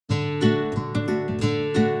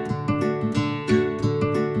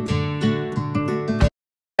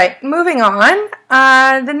Right, moving on.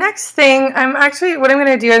 The next thing, what I'm going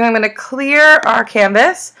to do is I'm going to clear our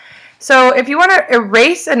canvas. So if you want to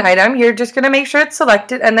erase an item, you're just going to make sure it's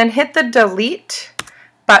selected and then hit the delete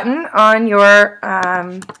button on your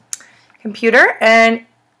computer and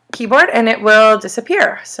keyboard and it will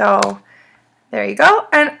disappear. So there you go.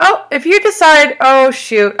 And oh, if you decide, oh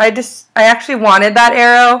shoot, I actually wanted that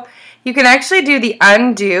arrow, you can actually do the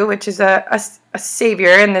undo, which is a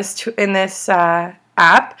savior in this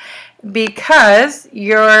app, because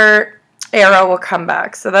your arrow will come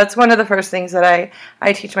back. So that's one of the first things that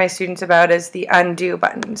I teach my students about is the undo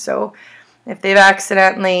button. So if they've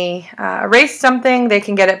accidentally erased something, they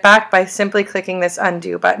can get it back by simply clicking this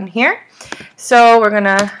undo button here. So we're going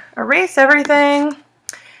to erase everything.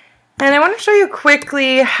 And I want to show you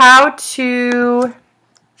quickly how to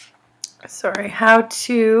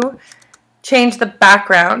change the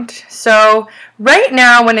background. So right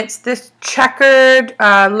now when it's this checkered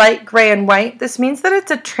light gray and white, this means that it's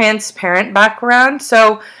a transparent background.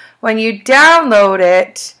 So when you download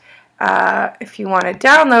it, if you want to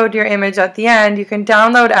download your image at the end, you can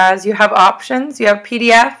download as, you have options. You have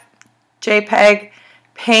PDF, JPEG,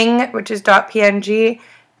 PNG, which is .png,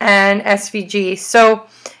 and SVG. So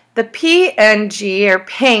the PNG or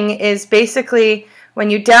PNG is basically, when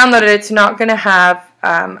you download it, it's not going to have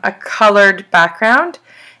a colored background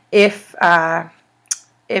if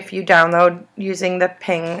you download using the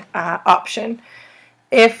PNG option.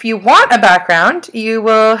 If you want a background, you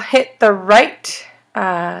will hit the right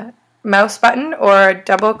mouse button or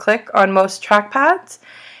double click on most trackpads,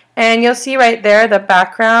 and you'll see right there the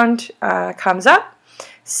background comes up.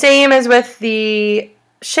 Same as with the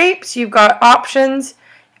shapes, you've got options.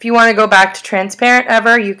 If you want to go back to transparent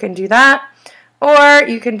ever, you can do that, or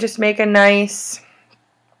you can just make a nice,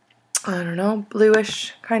 I don't know,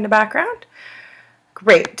 bluish kind of background.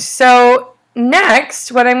 Great. So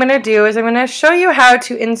next, what I'm going to do is I'm going to show you how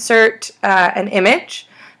to insert an image.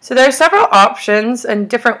 So there are several options and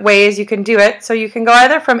different ways you can do it. So you can go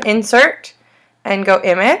either from insert and go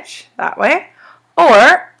image that way,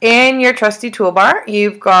 or in your trusty toolbar,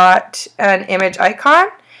 you've got an image icon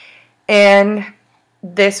and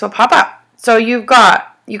this will pop up. So you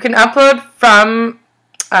can upload from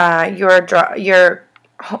your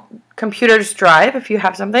computer's drive if you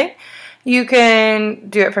have something. You can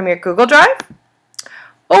do it from your Google Drive,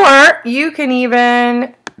 or you can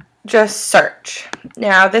even just search.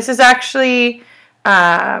 Now this is actually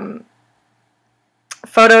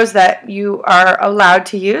photos that you are allowed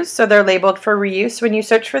to use, so they're labeled for reuse when you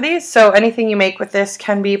search for these. So anything you make with this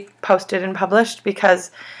can be posted and published because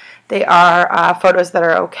they are photos that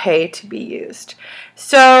are okay to be used.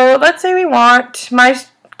 So let's say my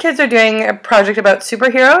kids are doing a project about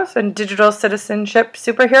superheroes and digital citizenship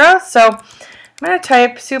superheroes. So I'm going to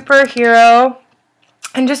type superhero.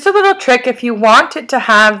 And just a little trick, if you want it to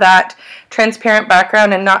have that transparent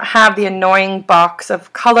background and not have the annoying box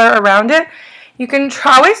of color around it, you can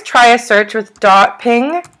always try a search with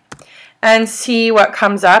 .png and see what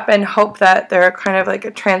comes up and hope that they're kind of like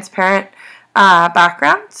a transparent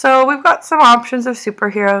background. So we've got some options of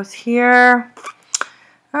superheroes here.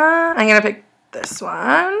 I'm going to pick this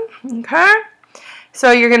one. Okay.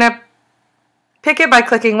 So you're going to pick it by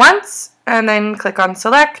clicking once and then click on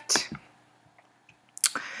select.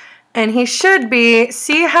 And he should be,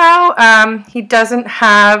 see how he doesn't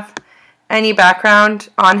have any background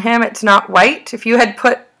on him? It's not white. If you had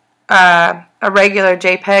put a regular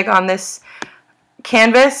JPEG on this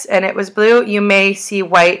canvas and it was blue, you may see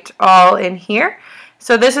white all in here.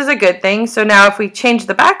 So this is a good thing. So now if we change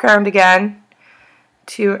the background again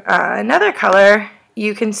to another color,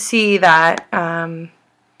 you can see that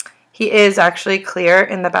he is actually clear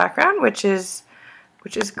in the background, which is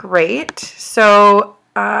great. So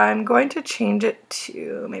I'm going to change it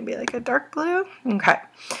to maybe like a dark blue. Okay.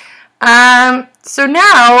 So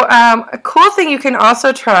now a cool thing you can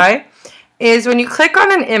also try is when you click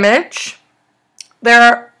on an image, there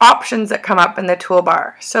are options that come up in the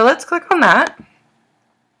toolbar. So let's click on that.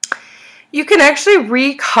 You can actually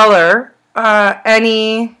recolor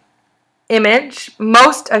any image.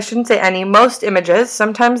 Most images.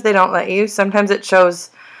 Sometimes they don't let you. Sometimes it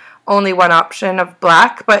shows only one option of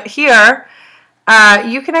black. But here,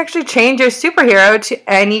 you can actually change your superhero to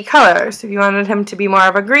any color. So if you wanted him to be more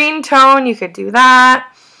of a green tone, you could do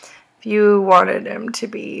that. If you wanted him to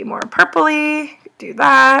be more purpley, you could do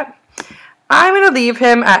that. I'm going to leave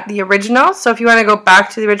him at the original. So if you want to go back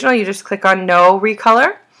to the original, you just click on no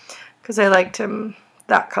recolor because I liked him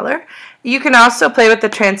that color. You can also play with the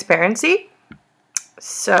transparency.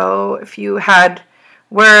 So if you had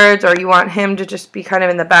words or you want him to just be kind of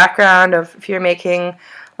in the background of if you're making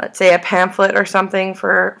let's say a pamphlet or something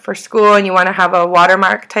for school and you want to have a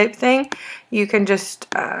watermark type thing, you can just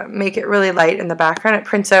make it really light in the background. It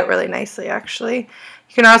prints out really nicely, actually.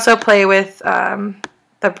 You can also play with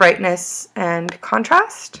the brightness and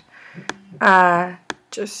contrast.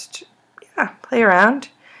 Just play around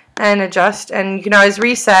and adjust, and you can always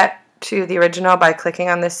reset to the original by clicking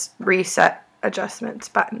on this reset adjustments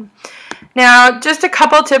button. Now, just a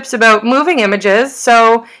couple tips about moving images.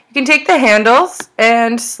 So you can take the handles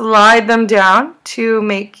and slide them down to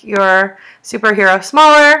make your superhero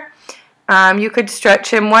smaller. You could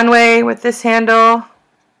stretch him one way with this handle,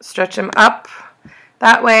 stretch him up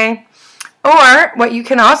that way. Or what you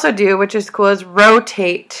can also do, which is cool, is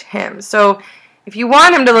rotate him. So if you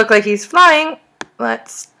want him to look like he's flying,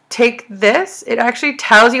 let's take this. It actually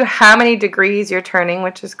tells you how many degrees you're turning,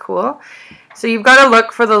 which is cool. So you've got to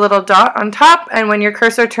look for the little dot on top, and when your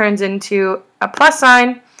cursor turns into a plus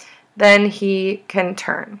sign, then he can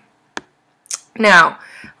turn. Now,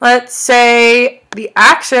 let's say the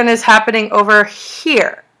action is happening over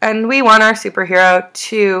here, and we want our superhero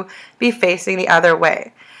to be facing the other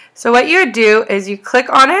way. So what you do is you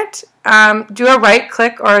click on it, do a right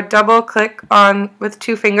click or a double click on with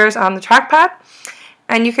 2 fingers on the trackpad,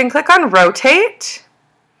 and you can click on rotate,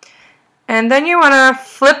 and then you want to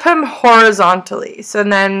flip him horizontally. So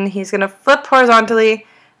then he's going to flip horizontally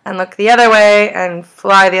and look the other way and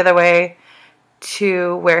fly the other way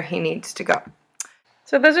to where he needs to go.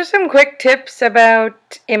 So those are some quick tips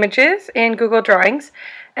about images in Google Drawings.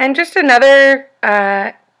 And just another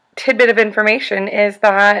tidbit of information is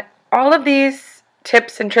that all of these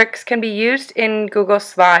tips and tricks can be used in Google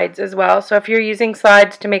Slides as well. So if you're using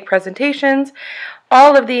slides to make presentations,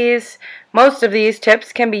 most of these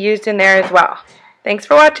tips can be used in there as well. Thanks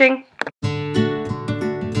for watching.